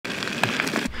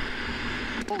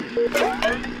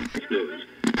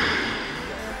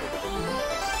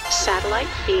Satellite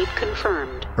feed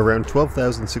confirmed. Around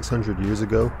 12,600 years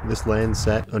ago, this land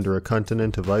sat under a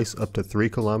continent of ice up to 3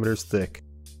 kilometers thick.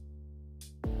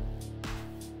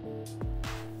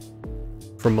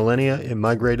 For millennia, it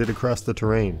migrated across the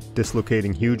terrain,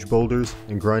 dislocating huge boulders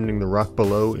and grinding the rock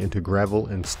below into gravel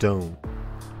and stone.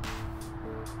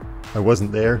 I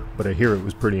wasn't there, but I hear it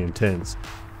was pretty intense.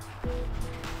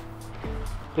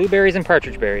 Blueberries and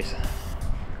partridge berries.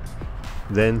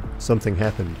 Then, something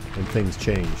happened, and things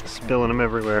changed. Spilling them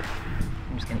everywhere.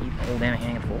 I'm just gonna eat the whole damn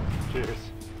handful. Cheers.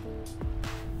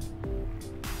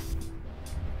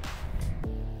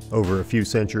 Over a few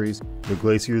centuries, the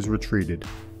glaciers retreated.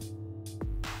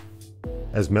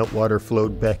 As meltwater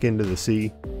flowed back into the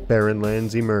sea, barren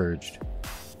lands emerged.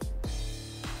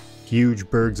 Huge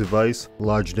bergs of ice,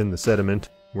 lodged in the sediment,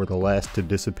 were the last to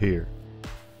disappear.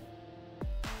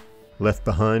 Left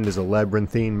behind is a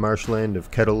labyrinthine marshland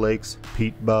of kettle lakes,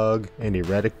 peat bog, and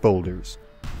erratic boulders.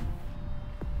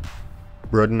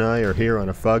 Brud and I are here on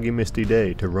a foggy, misty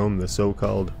day to roam the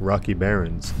so-called Rocky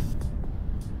Barrens.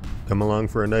 Come along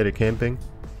for a night of camping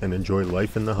and enjoy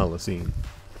life in the holocene.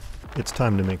 It's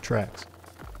time to make tracks.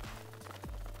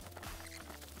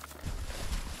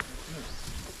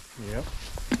 Yep.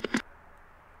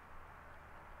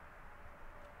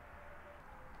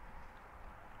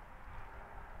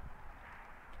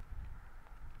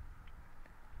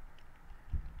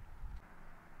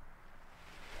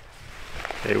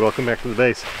 Hey, welcome back to the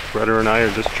base. Brother and I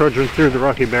are just trudging through the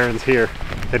Rocky Barrens here,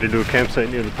 headed to a campsite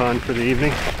near the pond for the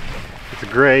evening. It's a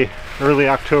gray, early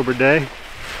October day,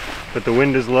 but the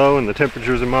wind is low and the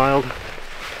temperatures are mild,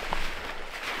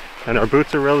 and our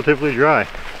boots are relatively dry,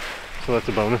 so that's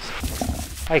a bonus.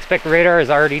 I expect the radar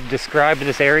has already described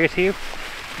this area to you,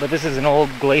 but this is an old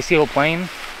glacial plain.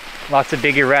 Lots of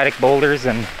big erratic boulders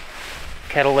and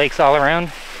kettle lakes all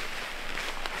around.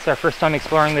 It's our first time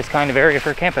exploring this kind of area for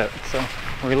a campout, so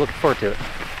we're looking forward to it.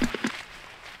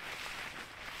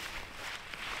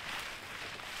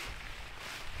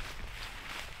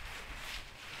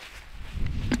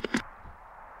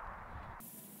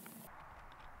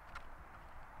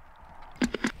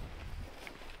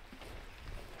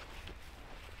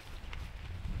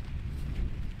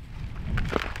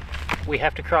 We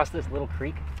have to cross this little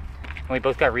creek, and we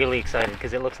both got really excited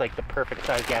because it looks like the perfect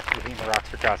size gap between the rocks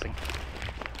for crossing.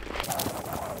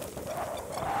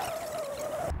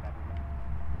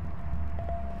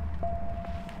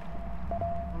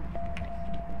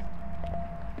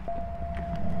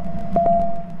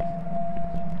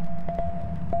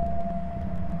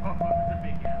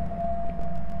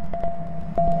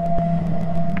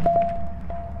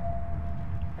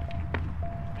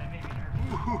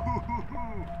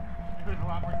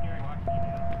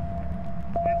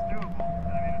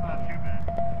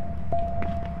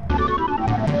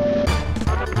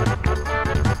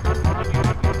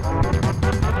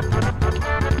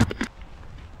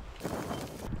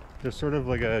 There's sort of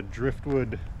like a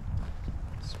driftwood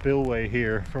spillway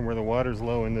here from where the water's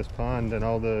low in this pond, and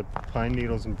all the pine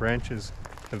needles and branches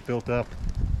have built up.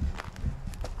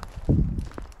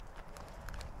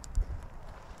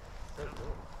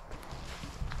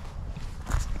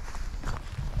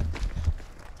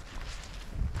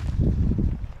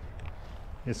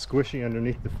 It's squishy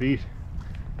underneath the feet.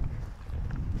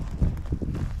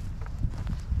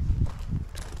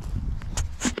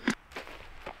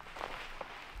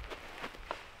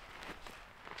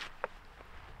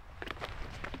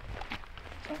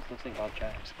 Looks like log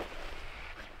chives.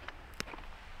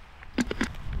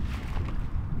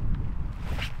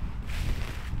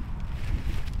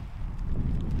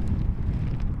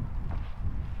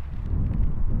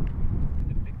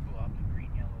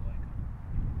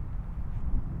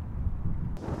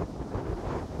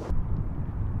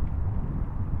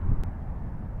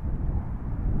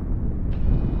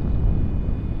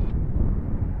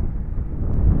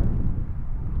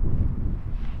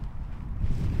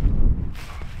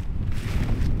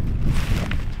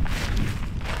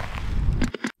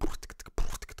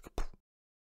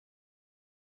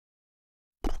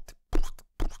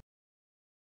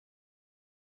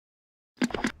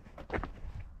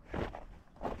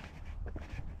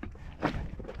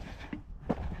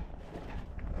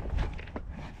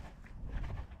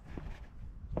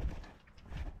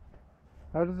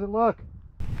 How does it look?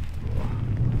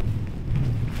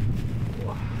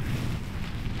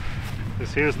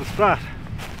 This here's the spot.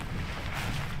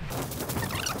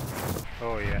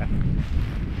 Oh yeah.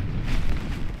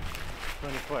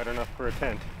 Plenty flat enough for a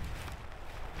tent.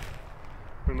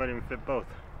 We might even fit both.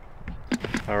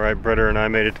 Alright, brother and I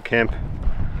made it to camp.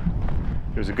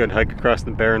 It was a good hike across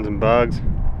the barrens and bogs.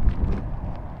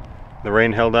 The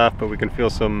rain held off, but we can feel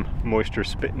some moisture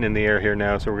spitting in the air here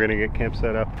now, so we're gonna get camp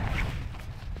set up.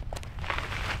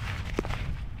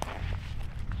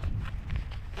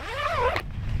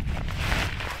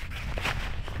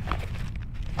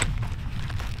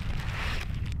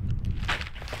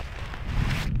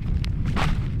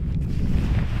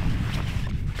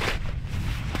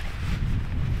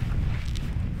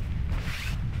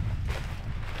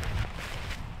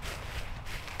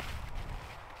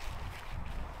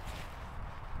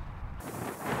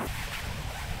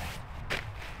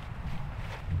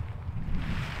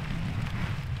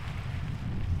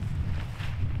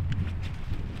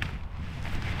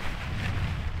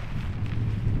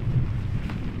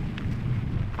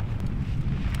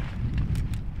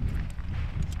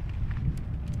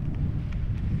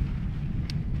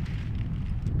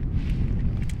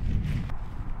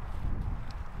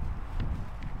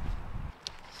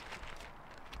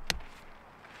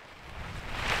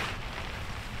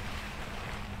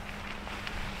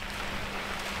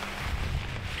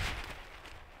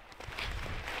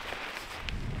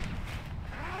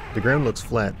 The ground looks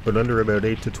flat, but under about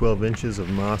 8 to 12 inches of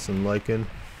moss and lichen,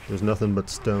 there's nothing but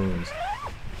stones.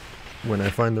 When I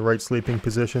find the right sleeping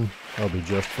position, I'll be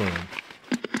just fine.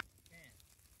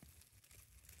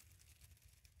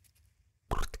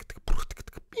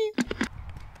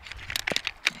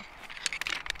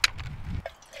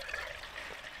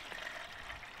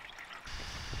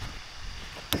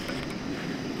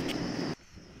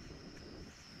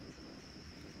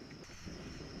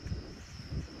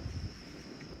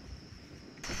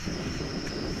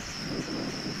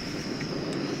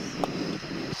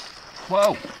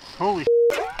 Whoa! Holy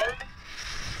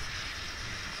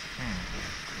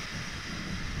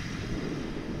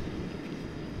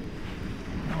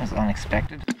That was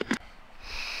unexpected.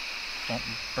 Don't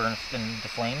burn us into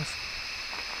flames.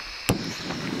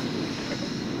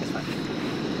 It's fine.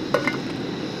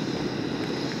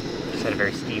 Just had a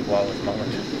very Steve Wallace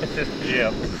moment.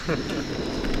 Yep.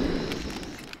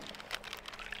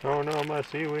 Oh no, my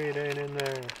seaweed ain't in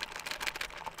there.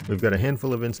 We've got a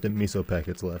handful of instant miso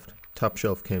packets left. Top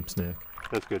shelf camp snack.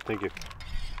 That's good, thank you.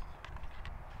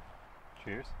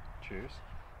 Cheers. Cheers.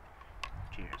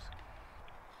 Cheers.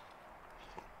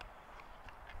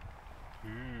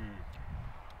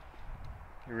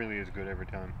 It really is good every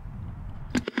time.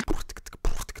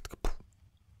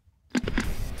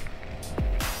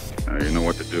 You know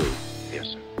what to do. Yes,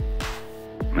 sir.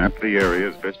 Map the area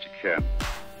as best you can.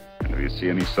 And if you see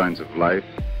any signs of life,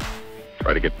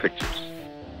 try to get pictures.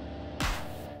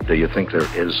 Do you think there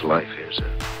is life here,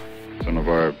 sir? Some of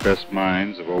our best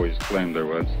minds have always claimed there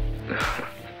was.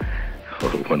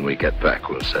 Well, when we get back,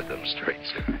 we'll set them straight,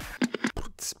 sir.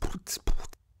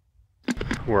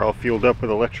 We're all fueled up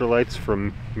with electrolytes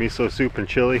from miso soup and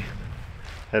chili.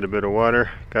 Had a bit of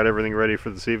water, got everything ready for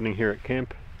this evening here at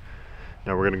camp.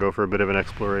 Now we're gonna go for a bit of an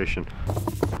exploration.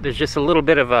 There's just a little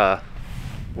bit of a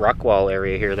rock wall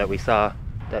area here that we saw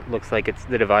that looks like it's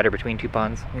the divider between two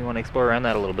ponds. We want to explore around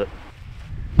that a little bit.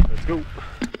 Let's go.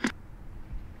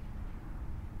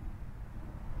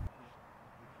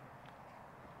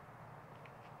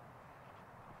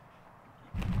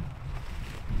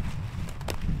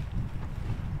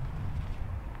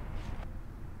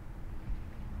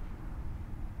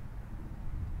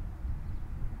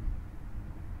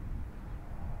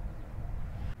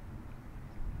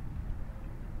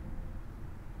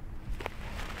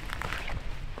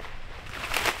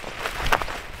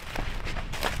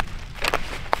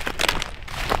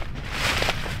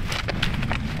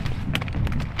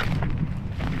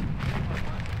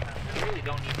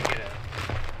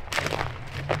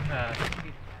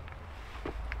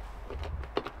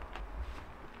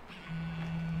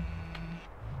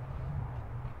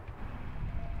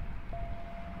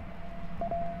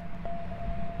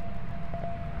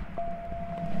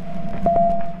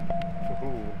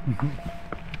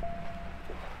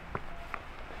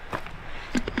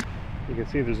 You can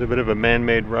see there's a bit of a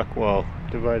man-made rock wall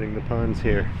dividing the ponds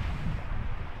here.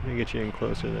 Let me get you in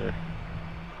closer there.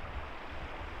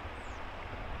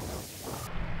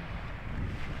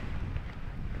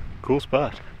 Cool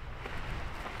spot.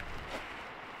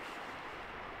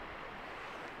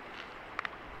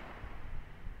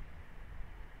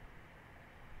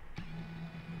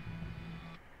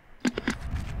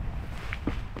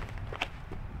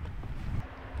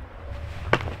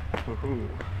 Woohoo.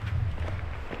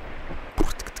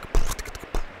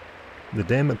 The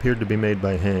dam appeared to be made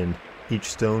by hand, each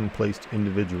stone placed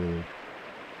individually.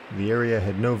 The area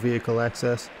had no vehicle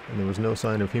access, and there was no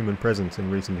sign of human presence in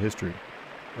recent history,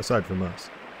 aside from us.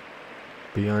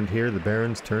 Beyond here, the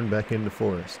barrens turned back into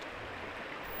forest.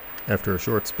 After a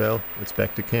short spell, it's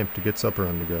back to camp to get supper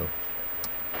on the go.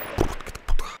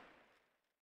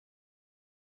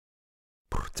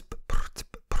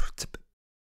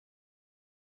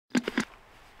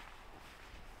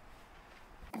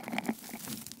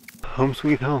 Home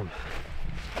sweet home.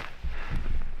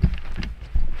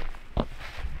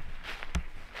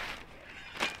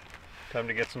 Time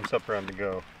to get some supper on the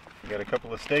go. We got a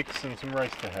couple of steaks and some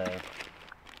rice to have.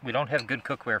 We don't have good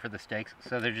cookware for the steaks,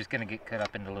 so they're just going to get cut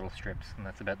up into little strips, and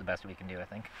that's about the best we can do, I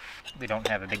think. We don't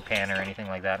have a big pan or anything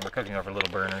like that, and we're cooking over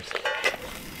little burners.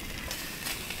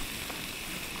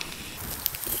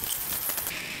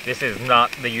 This is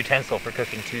not the utensil for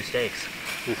cooking 2 steaks.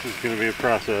 This is going to be a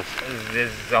process.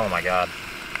 This is, oh my god.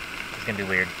 It's going to be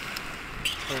weird.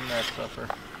 Turn that supper.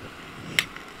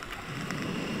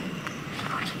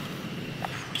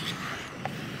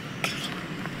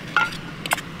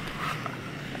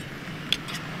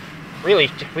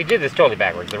 Really, we did this totally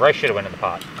backwards. The rice should have went in the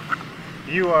pot.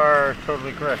 You are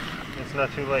totally correct. It's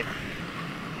not too late.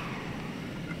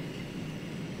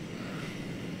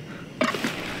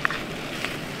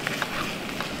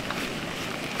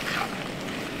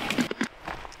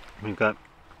 We've got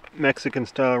Mexican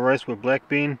style rice with black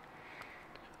bean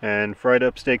and fried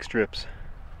up steak strips.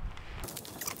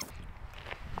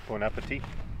 Bon appetit.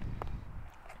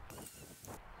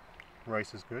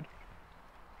 Rice is good.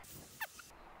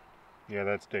 Yeah,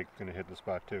 that steak's gonna hit the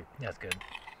spot too. That's good.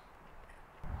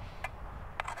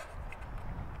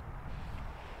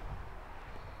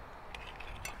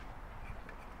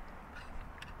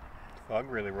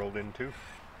 Fog really rolled in too.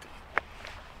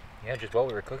 Yeah, just while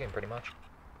we were cooking, pretty much.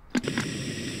 Just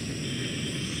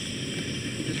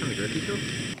from the grocery store?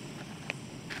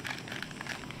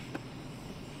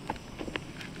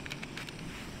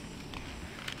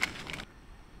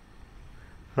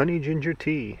 Honey ginger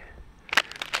tea.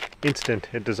 Instant.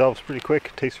 It dissolves pretty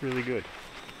quick. Tastes really good.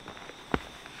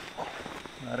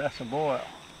 Now that's a boil.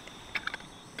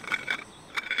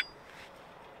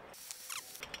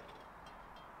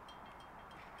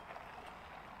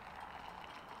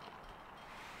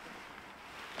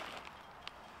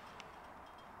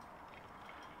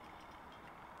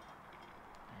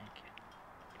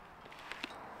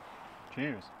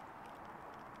 Cheers.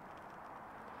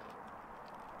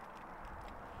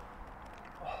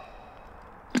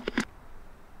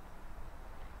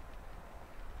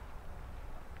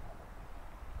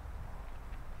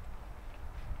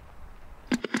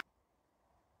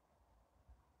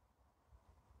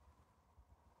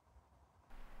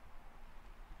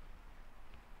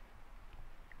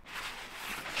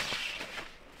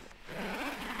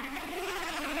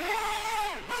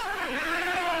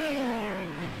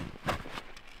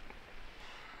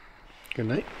 Good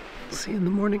night. See you in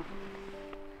the morning.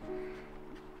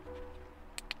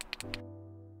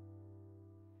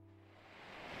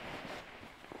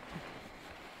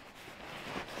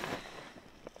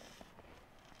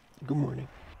 Good morning.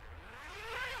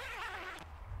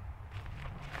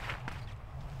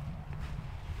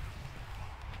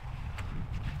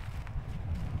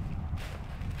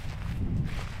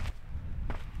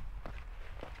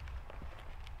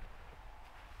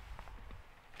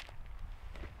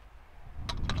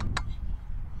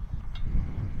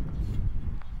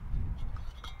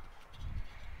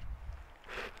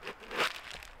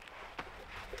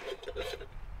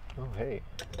 Oh, hey.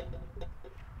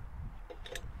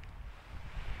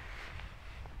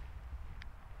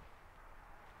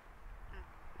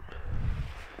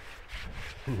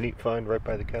 Neat find right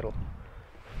by the kettle.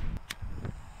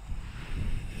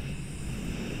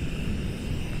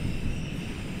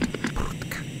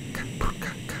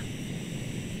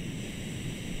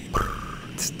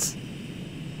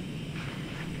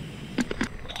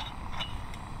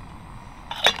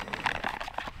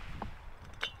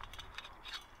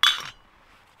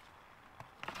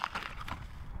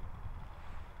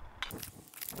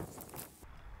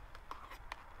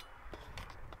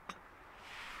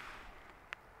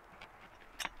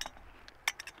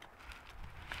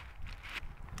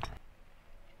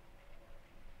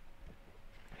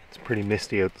 It's pretty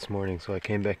misty out this morning, so I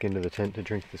came back into the tent to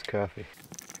drink this coffee.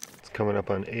 It's coming up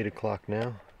on 8 o'clock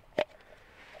now.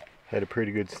 Had a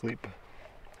pretty good sleep.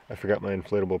 I forgot my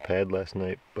inflatable pad last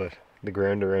night, but the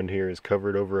ground around here is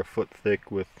covered over a foot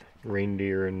thick with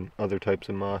reindeer and other types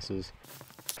of mosses,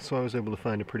 so I was able to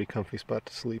find a pretty comfy spot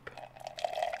to sleep.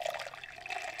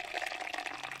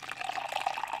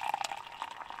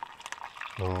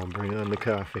 Oh, bring on the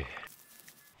coffee.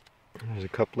 There's a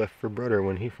cup left for brother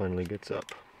when he finally gets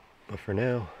up. But for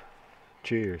now,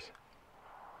 cheers.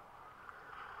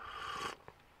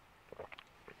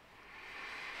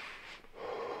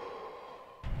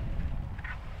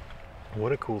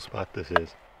 What a cool spot this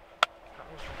is.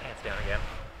 Pants down again.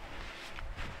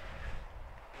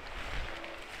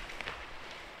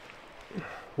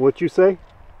 What you say?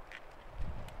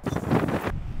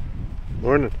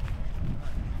 Morning.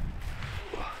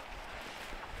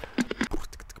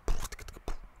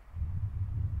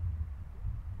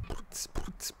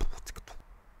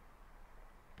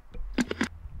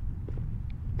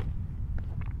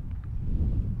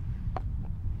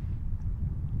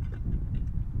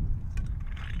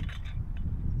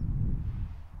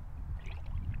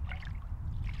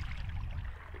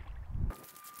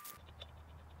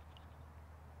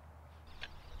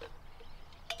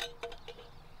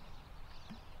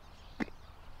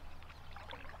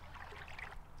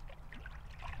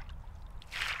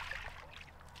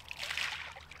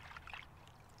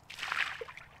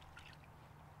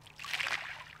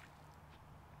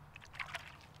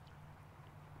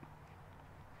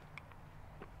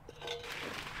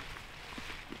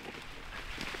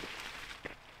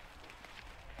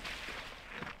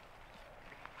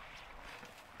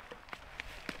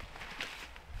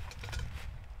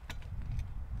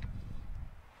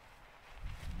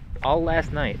 All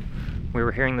last night we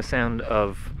were hearing the sound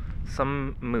of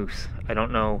some moose. I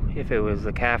don't know if it was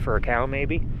a calf or a cow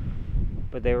maybe,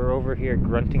 but they were over here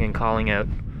grunting and calling out,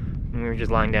 and we were just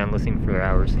lying down listening for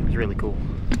hours. It was really cool.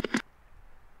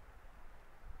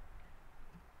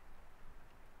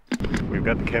 We've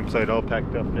got the campsite all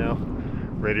packed up now,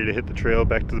 ready to hit the trail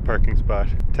back to the parking spot.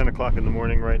 10 o'clock in the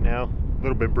morning right now. A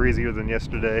little bit breezier than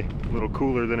yesterday, a little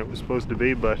cooler than it was supposed to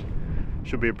be, but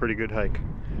should be a pretty good hike.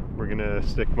 We're gonna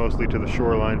stick mostly to the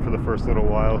shoreline for the first little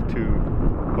while to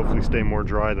hopefully stay more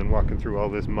dry than walking through all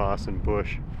this moss and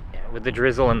bush. Yeah, with the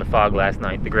drizzle and the fog last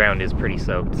night, the ground is pretty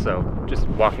soaked, so just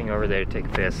walking over there to take a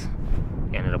piss,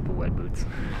 ended up with wet boots.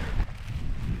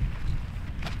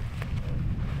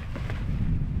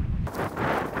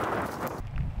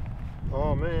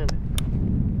 Oh man.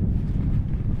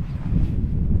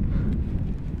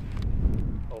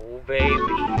 Oh baby.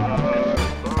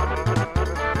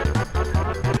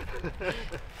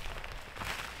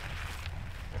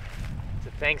 It's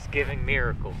a Thanksgiving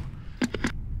miracle.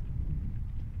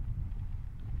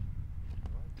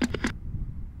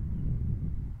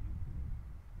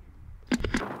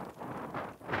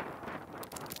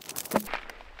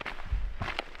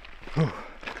 I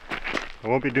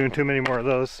won't be doing too many more of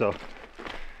those, so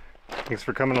thanks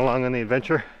for coming along on the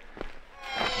adventure.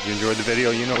 If you enjoyed the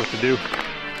video, you know what to do,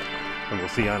 and we'll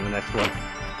see you on the next one.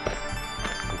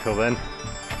 Until then,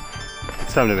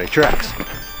 it's time to make tracks.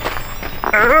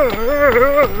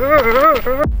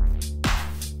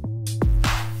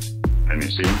 Can you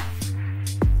see him?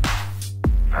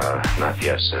 Not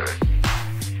yet, sir.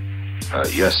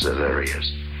 Yes, sir, there he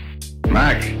is.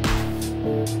 Mac!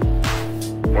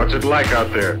 What's it like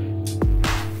out there?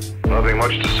 Nothing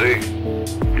much to see.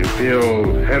 You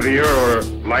feel heavier or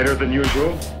lighter than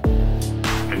usual?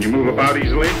 Can you move about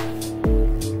easily?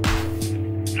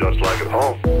 Just like at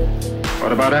home.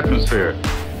 What about atmosphere?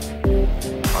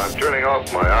 I'm turning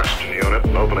off my oxygen unit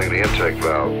and opening the intake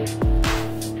valve.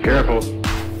 Careful.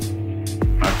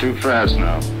 Not too fast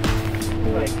now.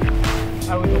 Like,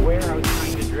 I was aware I was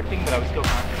kind of drifting, but I was still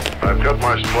confident. I've got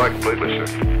my supply completely, sir.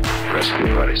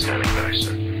 Rescue party standing by,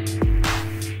 sir.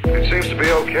 It seems to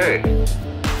be okay.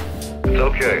 It's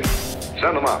okay.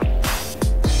 Send them out.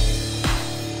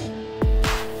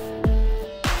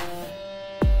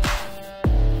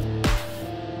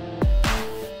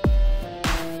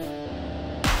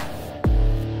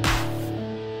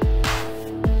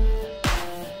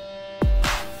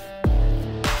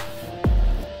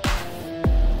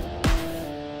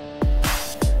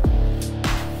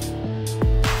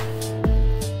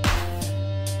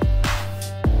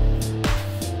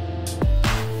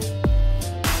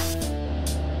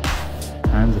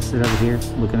 Sit over here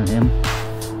looking at him.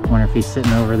 Wonder if he's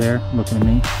sitting over there looking at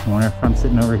me. Wonder if I'm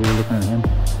sitting over here looking at him.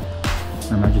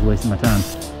 Or am I just wasting my time?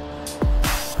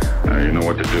 Now you know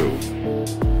what to do.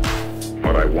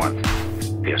 What I want.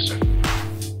 Yes, sir.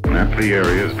 Map the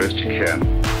area as best you can.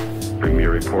 Bring me a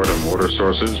report on water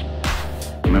sources,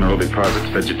 mineral deposits,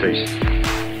 vegetation.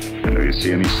 And if you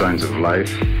see any signs of life,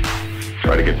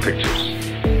 try to get pictures.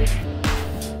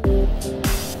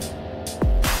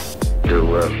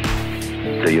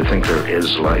 Do you think there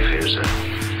is life here, sir?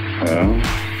 Well,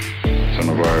 some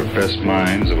of our best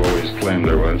minds have always claimed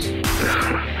there was.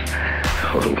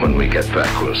 Well, when we get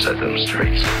back, we'll set them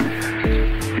straight,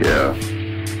 sir. Yeah.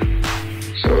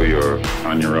 So you're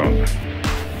on your own.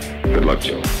 Good luck,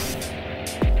 Joe.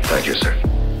 Thank you, sir.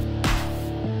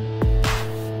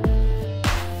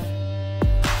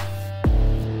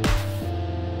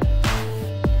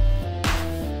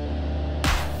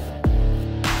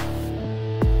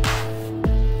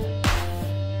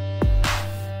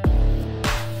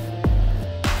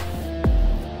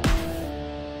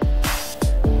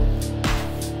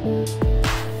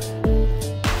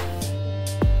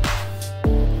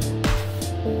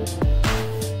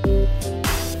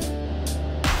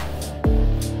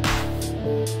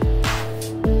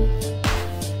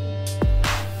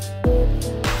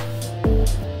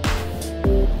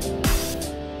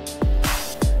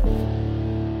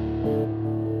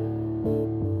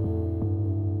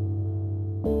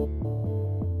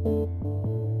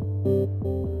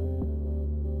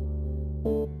 This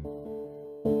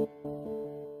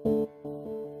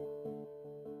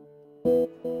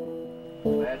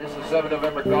is 7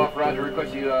 November Golf. Roger,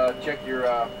 request you check your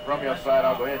Romeo side.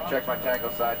 I'll go ahead and check my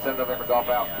Tango side. 7 November Golf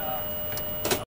out.